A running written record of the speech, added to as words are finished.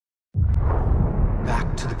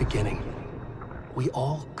beginning. We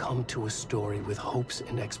all come to a story with hopes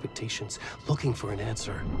and expectations, looking for an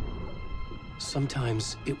answer.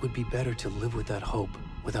 Sometimes it would be better to live with that hope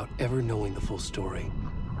without ever knowing the full story.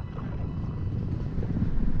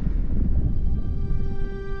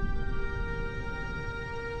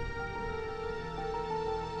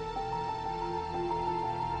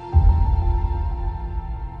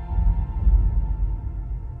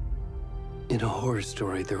 In a horror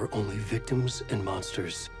story, there are only victims and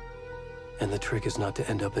monsters. And the trick is not to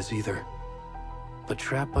end up as either. But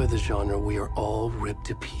trapped by the genre, we are all ripped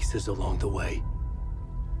to pieces along the way.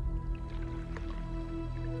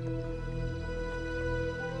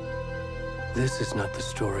 This is not the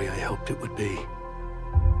story I hoped it would be.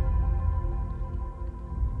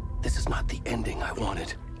 This is not the ending I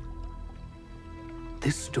wanted.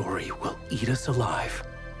 This story will eat us alive.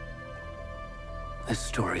 This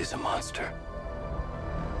story is a monster.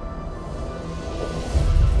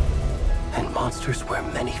 And monsters wear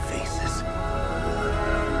many faces.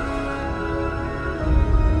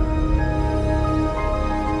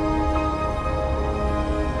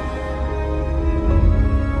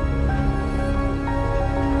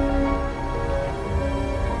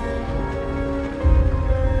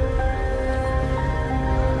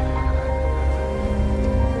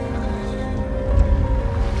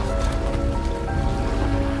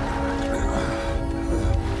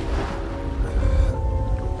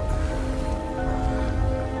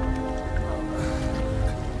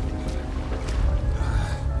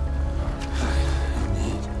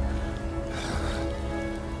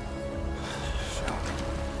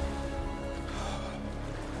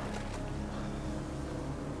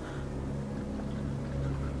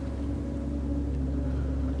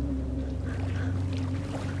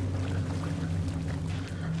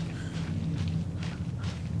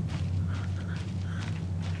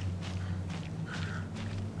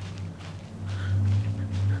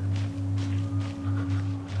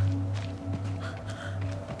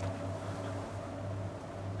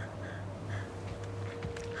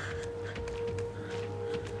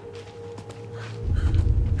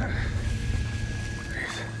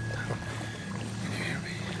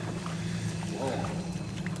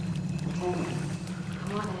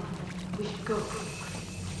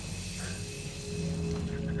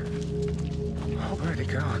 Where'd he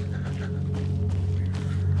gone?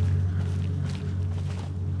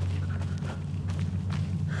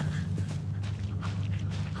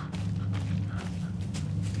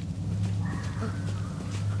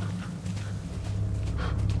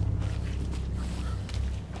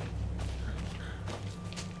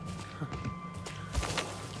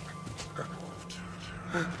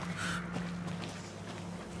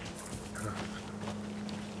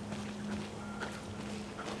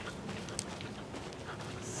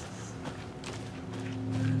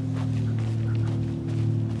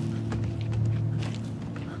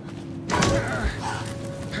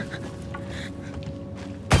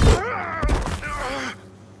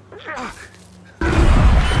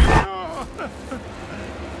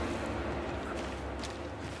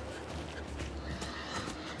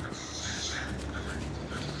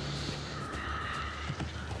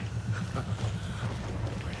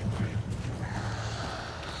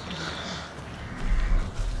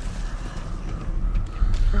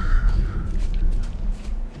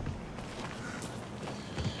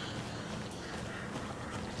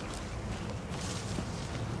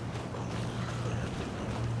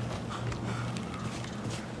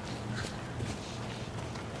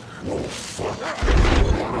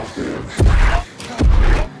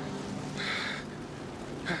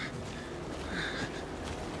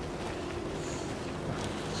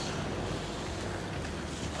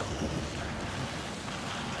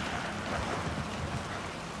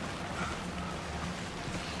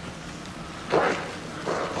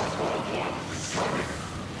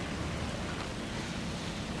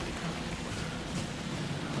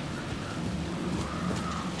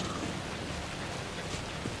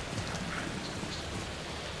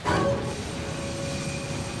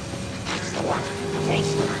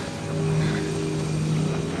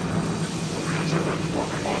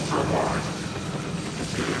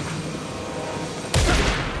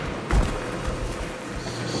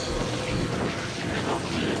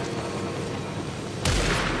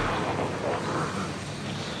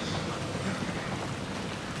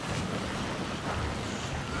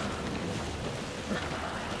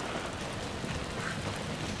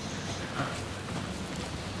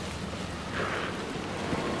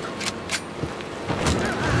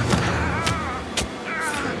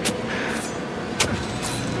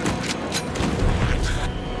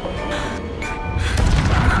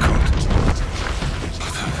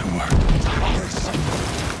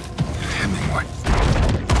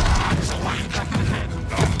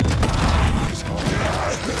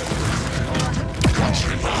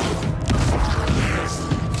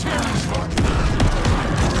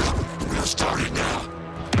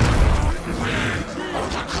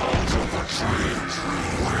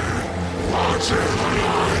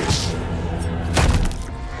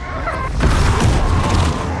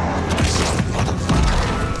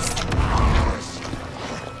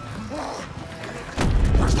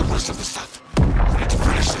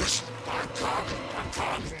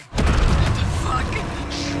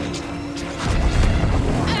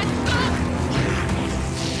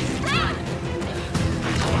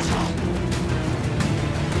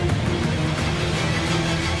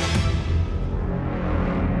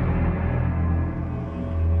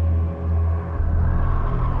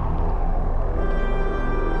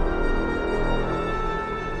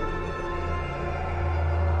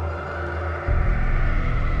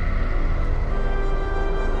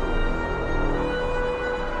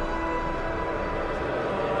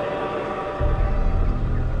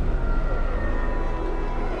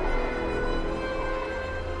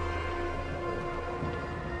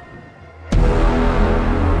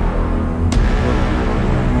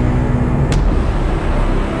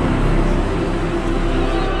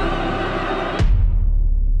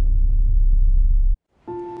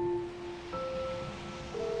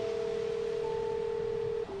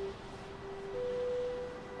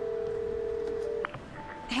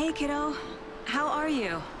 Hey, kiddo. How are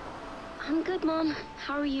you? I'm good, Mom.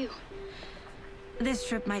 How are you? This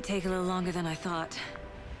trip might take a little longer than I thought.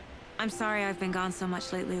 I'm sorry I've been gone so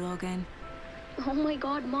much lately, Logan. Oh my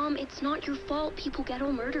god, Mom, it's not your fault people get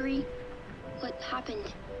all murdery. What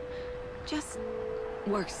happened? Just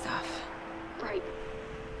work stuff. Right.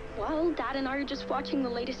 Well, Dad and I are just watching the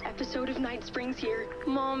latest episode of Night Springs here.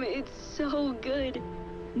 Mom, it's so good.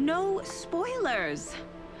 No spoilers!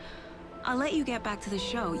 I'll let you get back to the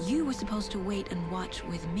show. You were supposed to wait and watch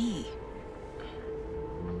with me.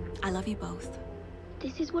 I love you both.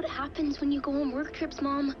 This is what happens when you go on work trips,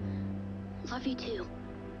 Mom. Love you too.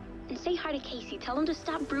 And say hi to Casey. Tell him to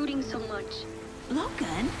stop brooding so much.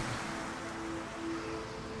 Logan?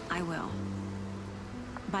 I will.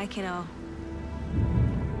 Bye, kiddo.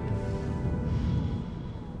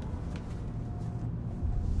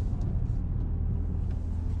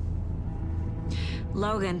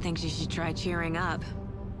 Logan thinks you should try cheering up.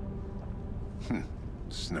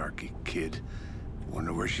 Snarky kid.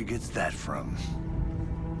 Wonder where she gets that from.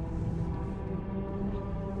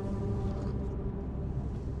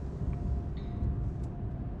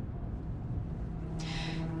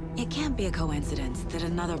 It can't be a coincidence that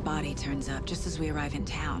another body turns up just as we arrive in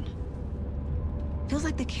town. Feels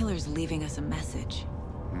like the killer's leaving us a message.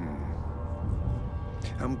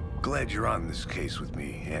 I'm glad you're on this case with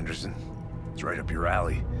me, Anderson. It's right up your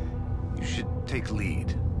alley. You should take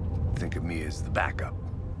lead. Think of me as the backup.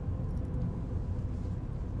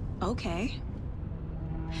 Okay.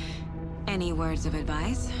 Any words of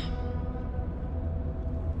advice?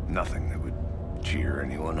 Nothing that would cheer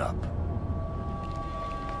anyone up.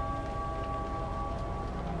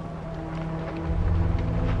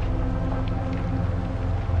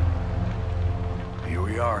 Here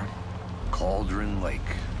we are. Cauldron Lake.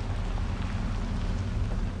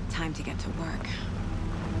 Time to get to work.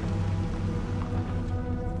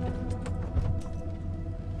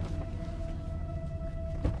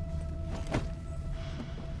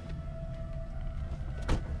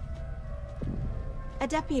 A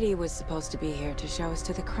deputy was supposed to be here to show us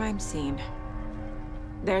to the crime scene.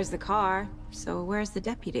 There's the car, so where's the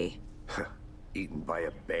deputy? Eaten by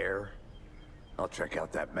a bear? I'll check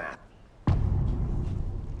out that map.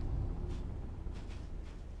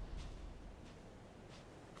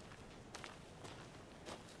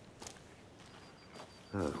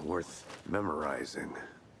 Worth memorizing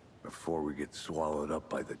before we get swallowed up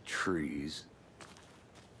by the trees.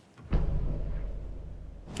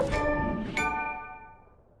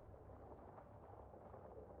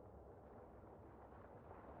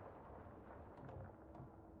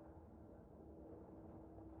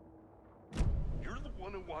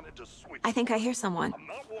 I think I hear someone. I'm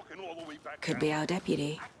not walking all the way back Could down. be our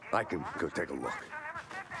deputy. I can go take a look.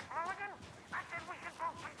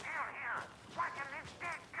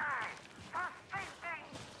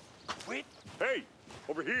 Wait. Hey,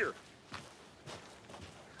 over here.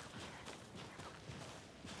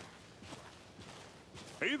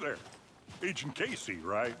 Hey there. Agent Casey,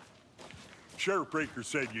 right? Sheriff Breaker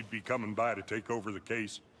said you'd be coming by to take over the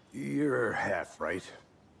case. You're half right.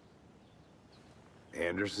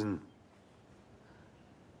 Anderson?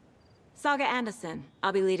 Saga Anderson.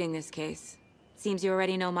 I'll be leading this case. Seems you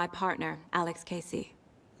already know my partner, Alex Casey.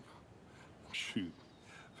 Shoot.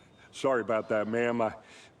 Sorry about that, ma'am.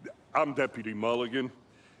 I'm Deputy Mulligan.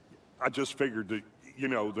 I just figured that, you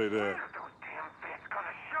know, that, Those damn fish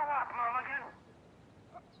gonna show up, Mulligan.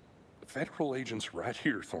 Federal agent's right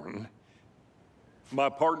here, Thornton. My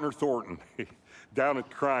partner, Thornton, down at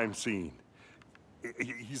the crime scene.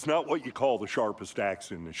 He's not what you call the sharpest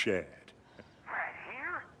axe in the shed. Right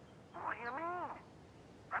here? What do you mean?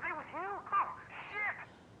 Are they with you? Oh, shit!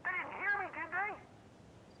 They didn't hear me, did they?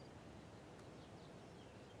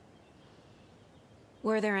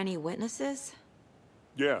 Were there any witnesses?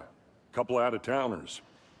 Yeah, a couple out-of-towners.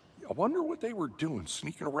 I wonder what they were doing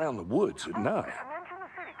sneaking around the woods at night. Mention the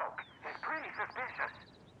city folk. It's pretty suspicious.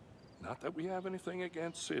 Not that we have anything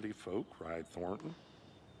against city folk, right, Thornton?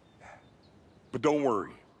 But don't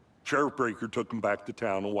worry. Sheriff Breaker took them back to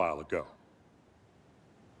town a while ago.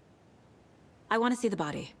 I want to see the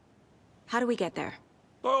body. How do we get there?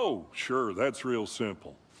 Oh, sure, that's real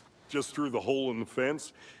simple. Just through the hole in the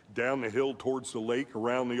fence, down the hill towards the lake,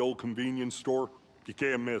 around the old convenience store. You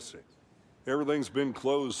can't miss it. Everything's been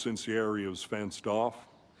closed since the area was fenced off.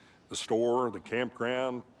 The store, the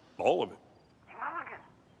campground, all of it. Hey, Mulligan,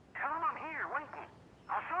 tell them I'm here, waiting.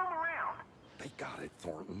 I'll show them around. They got it,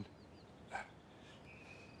 Thornton.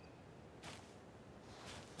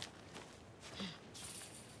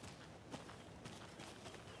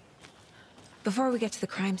 Before we get to the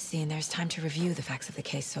crime scene, there's time to review the facts of the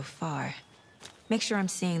case so far. Make sure I'm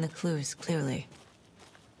seeing the clues clearly.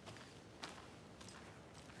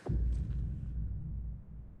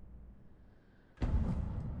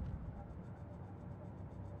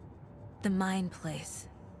 The Mind Place.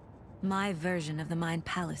 My version of the Mind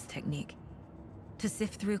Palace technique. To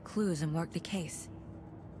sift through clues and work the case.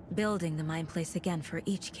 Building the Mind Place again for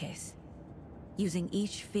each case. Using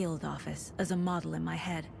each field office as a model in my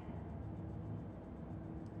head.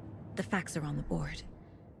 The facts are on the board.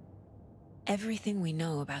 Everything we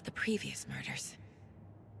know about the previous murders.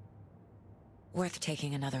 Worth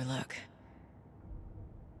taking another look.